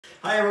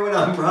Hi everyone,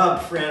 I'm Rob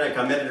Franek.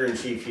 I'm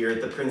editor-in-chief here at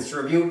the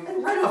Princeton Review.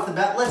 And right off the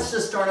bat, let's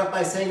just start off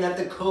by saying that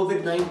the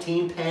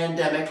COVID-19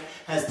 pandemic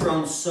has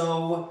thrown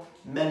so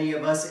many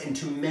of us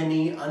into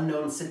many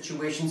unknown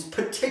situations,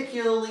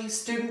 particularly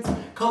students.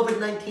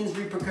 COVID-19's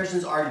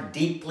repercussions are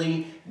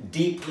deeply,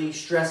 deeply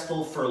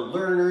stressful for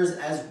learners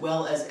as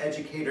well as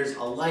educators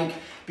alike,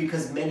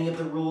 because many of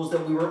the rules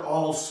that we were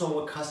all so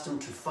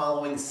accustomed to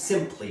following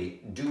simply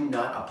do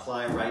not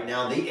apply right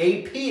now. The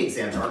AP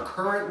exams are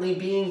currently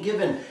being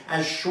given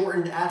as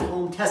shortened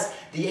at-home tests.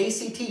 The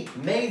ACT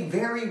may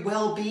very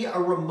well be a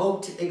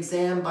remote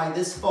exam by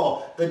this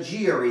fall. The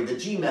GRE, the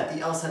GMAT,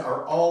 the LSAT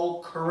are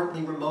all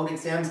currently remote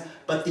exams,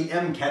 but the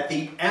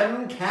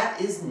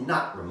MCAT is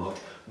not remote,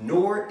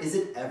 nor is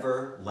it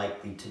ever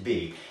likely to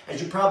be.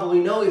 As you probably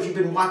know, if you've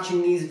been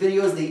watching these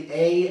videos, the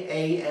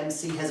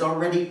AAMC has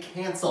already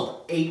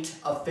canceled 8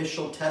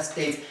 official test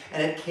dates,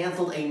 and it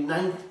canceled a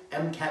 9th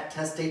MCAT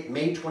test date,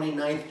 May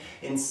 29th,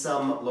 in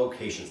some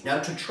locations. Now,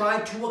 to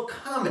try to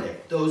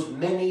accommodate those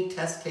many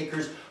test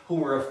takers who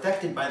were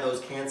affected by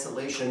those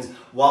cancellations,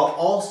 while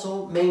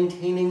also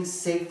maintaining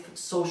safe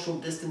social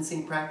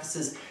distancing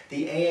practices,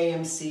 the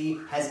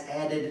AAMC has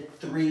added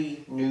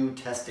 3 new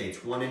test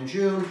dates, 1 in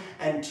June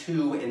and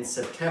 2 in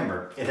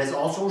September. It has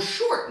also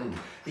shortened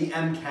the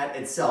MCAT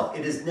itself.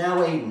 It is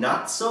now a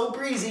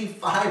not-so-breezy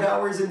 5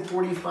 hours and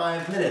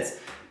 45 minutes.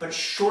 But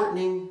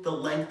shortening the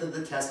length of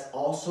the test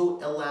also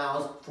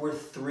allows for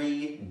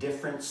 3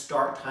 different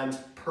start times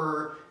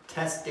per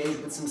test days,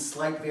 with some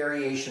slight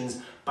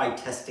variations by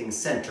testing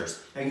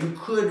centers. Now, you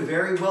could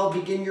very well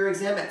begin your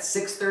exam at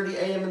 6:30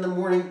 a.m. in the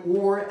morning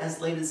or as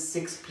late as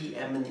 6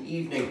 p.m. in the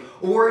evening.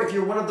 Or if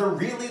you're one of the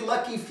really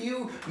lucky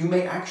few, you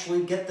may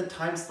actually get the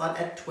time slot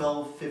at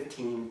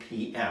 12:15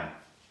 p.m.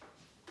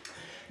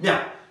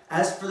 Now,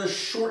 as for the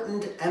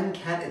shortened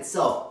MCAT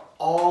itself,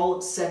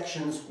 all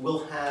sections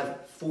will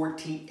have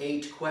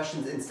 48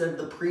 questions instead of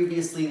the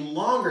previously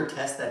longer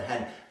test that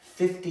had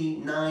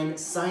 59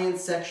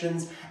 science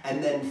sections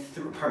and then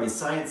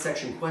science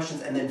section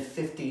questions and then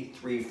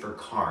 53 for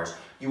cars.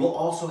 You will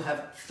also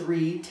have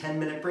 3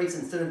 10-minute breaks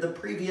instead of the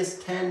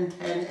previous 10,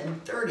 10,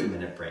 and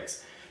 30-minute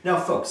breaks. Now,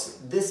 folks,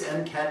 this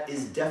MCAT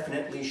is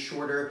definitely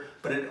shorter,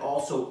 but it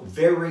also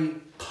very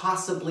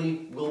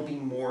possibly will be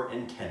more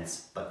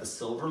intense. But the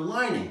silver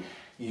lining,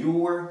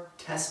 your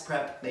test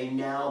prep may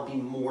now be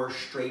more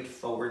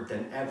straightforward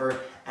than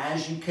ever,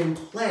 as you can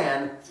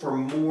plan for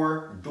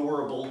more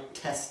durable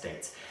test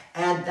dates.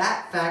 Add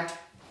that fact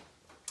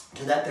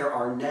to that there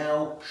are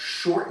now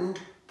shortened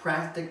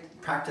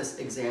practice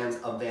exams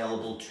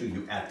available to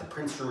you at the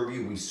Princeton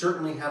Review. We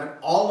certainly have it.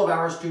 All of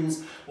our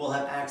students will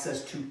have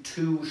access to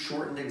 2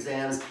 shortened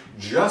exams,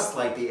 just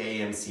like the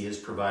AMC is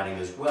providing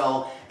as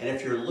well. And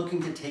if you're looking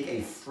to take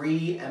a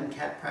free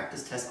MCAT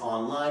practice test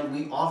online,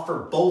 we offer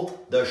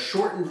both the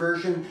shortened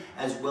version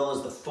as well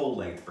as the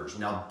full-length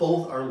version. Now,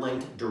 both are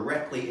linked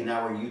directly in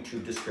our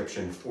YouTube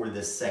description for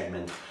this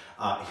segment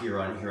here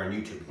on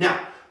YouTube.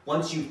 Now,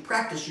 once you've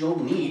practiced,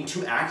 you'll need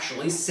to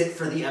actually sit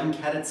for the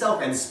MCAT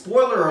itself. And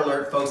spoiler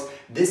alert, folks,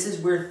 this is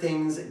where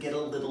things get a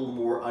little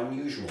more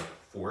unusual.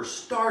 For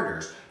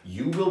starters,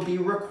 you will be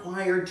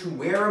required to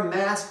wear a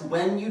mask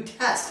when you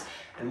test.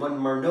 And one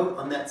more note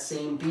on that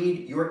same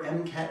bead, your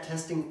MCAT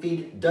testing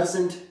feed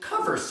doesn't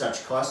cover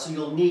such costs, so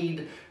you'll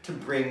need to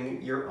bring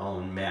your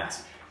own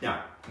mask.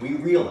 Now, we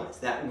realize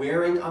that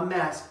wearing a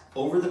mask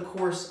over the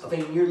course of a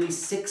nearly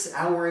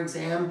 6-hour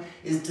exam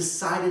is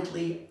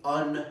decidedly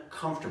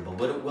uncomfortable,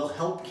 but it will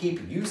help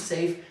keep you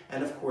safe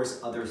and, of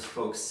course, other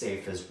folks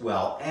safe as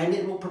well. And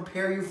it will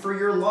prepare you for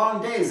your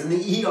long days in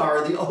the ER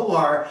or the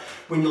OR,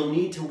 when you'll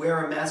need to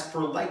wear a mask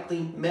for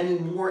likely many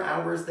more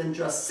hours than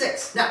just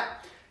 6. Now,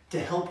 to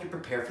help you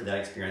prepare for that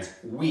experience,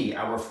 we,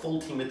 our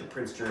full team at the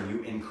Princeton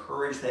Review,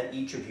 encourage that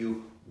each of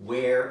you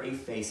wear a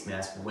face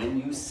mask when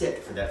you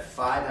sit for that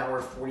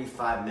 5-hour,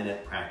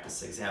 45-minute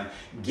practice exam.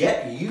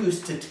 Get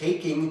used to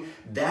taking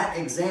that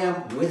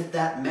exam with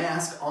that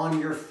mask on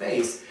your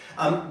face.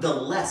 The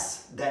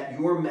less that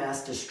your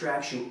mask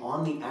distracts you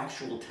on the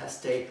actual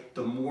test day,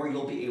 the more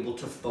you'll be able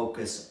to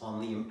focus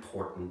on the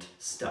important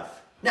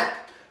stuff. Now,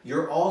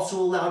 you're also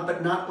allowed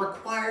but not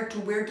required to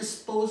wear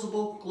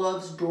disposable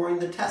gloves during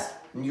the test.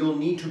 You'll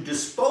need to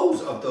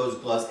dispose of those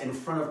gloves in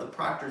front of the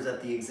proctors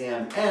at the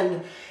exam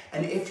end.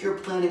 And if you're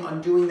planning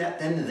on doing that,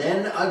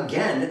 then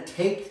again,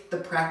 take the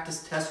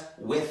practice test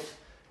with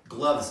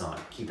gloves on.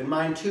 Keep in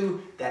mind,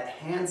 too, that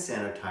hand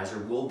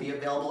sanitizer will be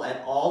available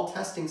at all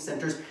testing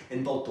centers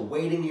in both the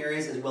waiting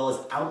areas as well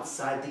as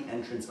outside the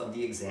entrance of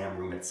the exam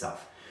room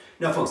itself.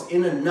 Now, folks,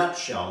 in a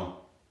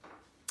nutshell,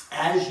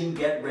 as you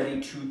get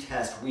ready to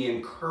test, we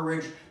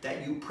encourage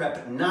that you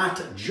prep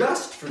not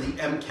just for the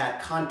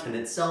MCAT content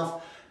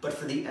itself, but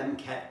for the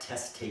MCAT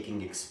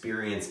test-taking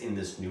experience in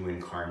this new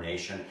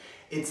incarnation.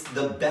 It's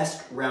the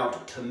best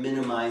route to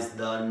minimize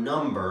the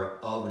number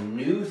of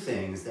new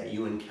things that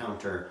you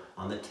encounter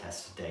on the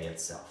test day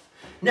itself.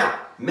 Now,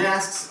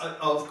 masks,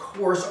 of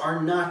course,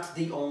 are not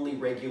the only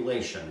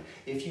regulation.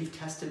 If you've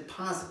tested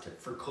positive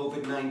for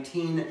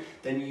COVID-19,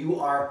 then you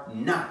are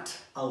not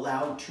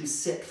allowed to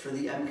sit for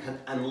the MCAT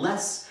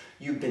unless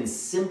you've been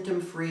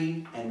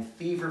symptom-free and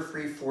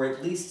fever-free for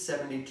at least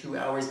 72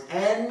 hours,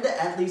 and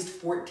at least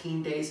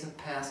 14 days have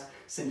passed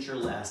since your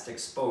last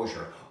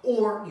exposure,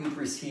 or you've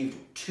received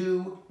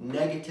 2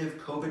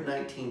 negative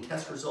COVID-19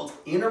 test results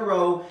in a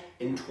row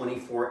in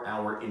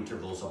 24-hour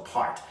intervals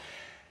apart.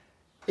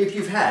 If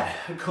you've had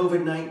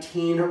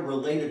COVID-19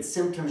 related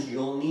symptoms,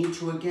 you'll need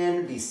to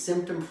again be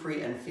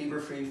symptom-free and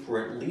fever-free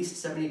for at least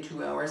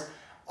 72 hours.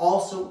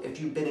 Also,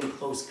 if you've been in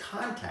close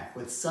contact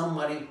with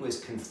somebody who is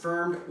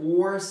confirmed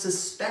or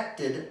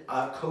suspected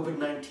a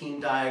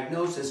COVID-19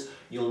 diagnosis,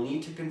 you'll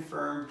need to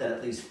confirm that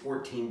at least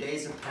 14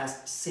 days have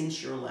passed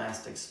since your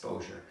last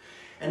exposure.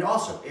 And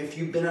also, if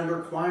you've been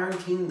under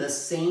quarantine, the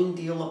same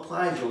deal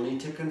applies. You'll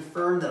need to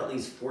confirm that at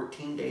least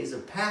 14 days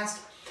have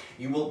passed.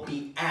 You will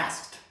be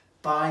asked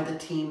by the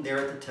team there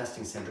at the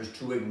testing centers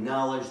to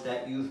acknowledge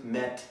that you've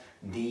met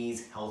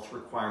these health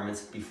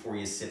requirements before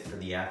you sit for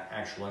the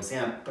actual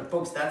exam. But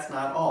folks, that's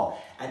not all.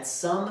 At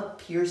some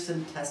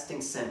Pearson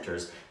testing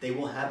centers, they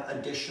will have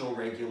additional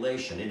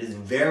regulation. It is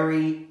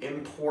very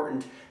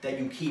important that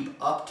you keep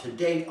up to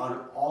date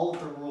on all of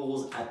the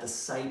rules at the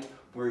site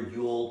where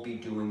you'll be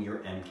doing your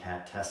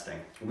MCAT testing.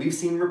 We've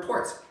seen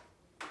reports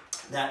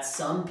that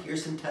some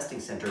Pearson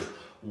testing centers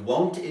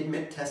won't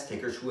admit test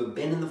takers who have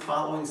been in the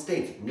following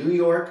states: New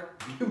York,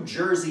 New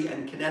Jersey,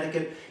 and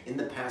Connecticut in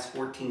the past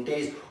 14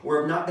 days, or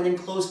have not been in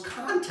close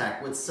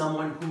contact with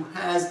someone who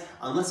has,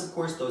 unless of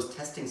course those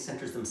testing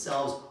centers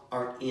themselves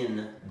are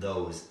in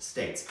those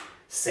states.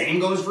 Same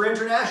goes for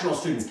international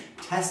students.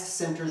 Test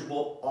centers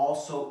will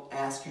also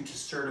ask you to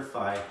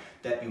certify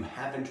that you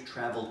haven't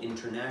traveled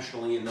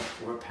internationally in the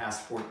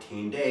past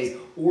 14 days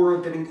or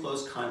have been in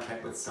close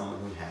contact with someone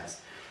who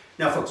has.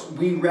 Now, folks,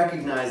 we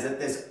recognize that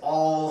this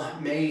all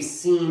may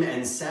seem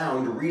and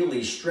sound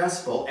really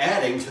stressful,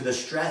 adding to the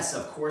stress,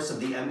 of course, of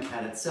the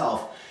MCAT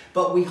itself,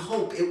 but we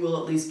hope it will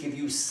at least give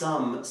you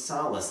some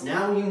solace.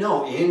 Now you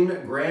know in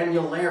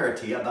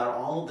granularity about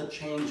all of the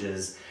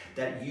changes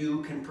that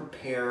you can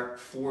prepare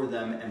for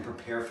them and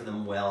prepare for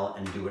them well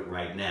and do it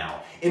right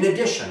now. In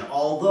addition,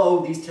 although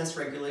these test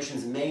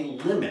regulations may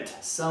limit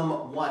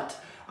somewhat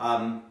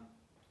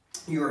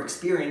your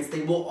experience,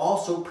 they will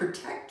also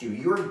protect you.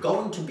 You're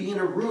going to be in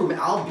a room,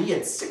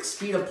 albeit 6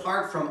 feet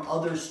apart from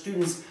other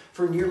students,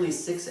 for nearly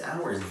 6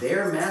 hours.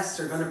 Their masks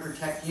are going to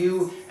protect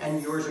you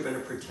and yours are going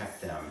to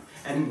protect them.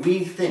 And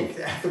we think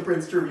at the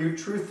Princeton Review,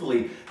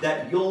 truthfully,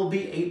 that you'll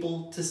be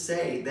able to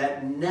say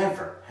that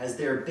never has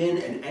there been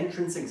an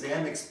entrance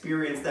exam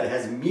experience that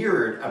has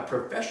mirrored a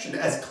profession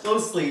as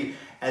closely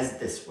as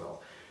this will.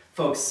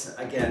 Folks,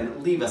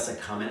 again, leave us a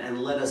comment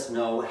and let us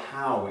know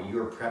how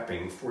you're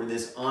prepping for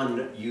this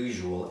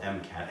unusual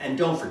MCAT. And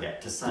don't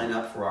forget to sign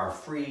up for our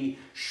free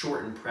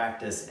shortened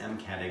practice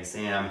MCAT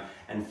exam.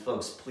 And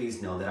folks,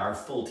 please know that our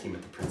full team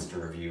at the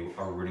Princeton Review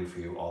are rooting for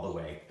you all the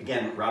way.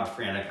 Again, Rob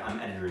Franek, I'm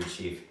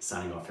Editor-in-Chief,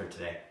 signing off for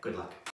today. Good luck.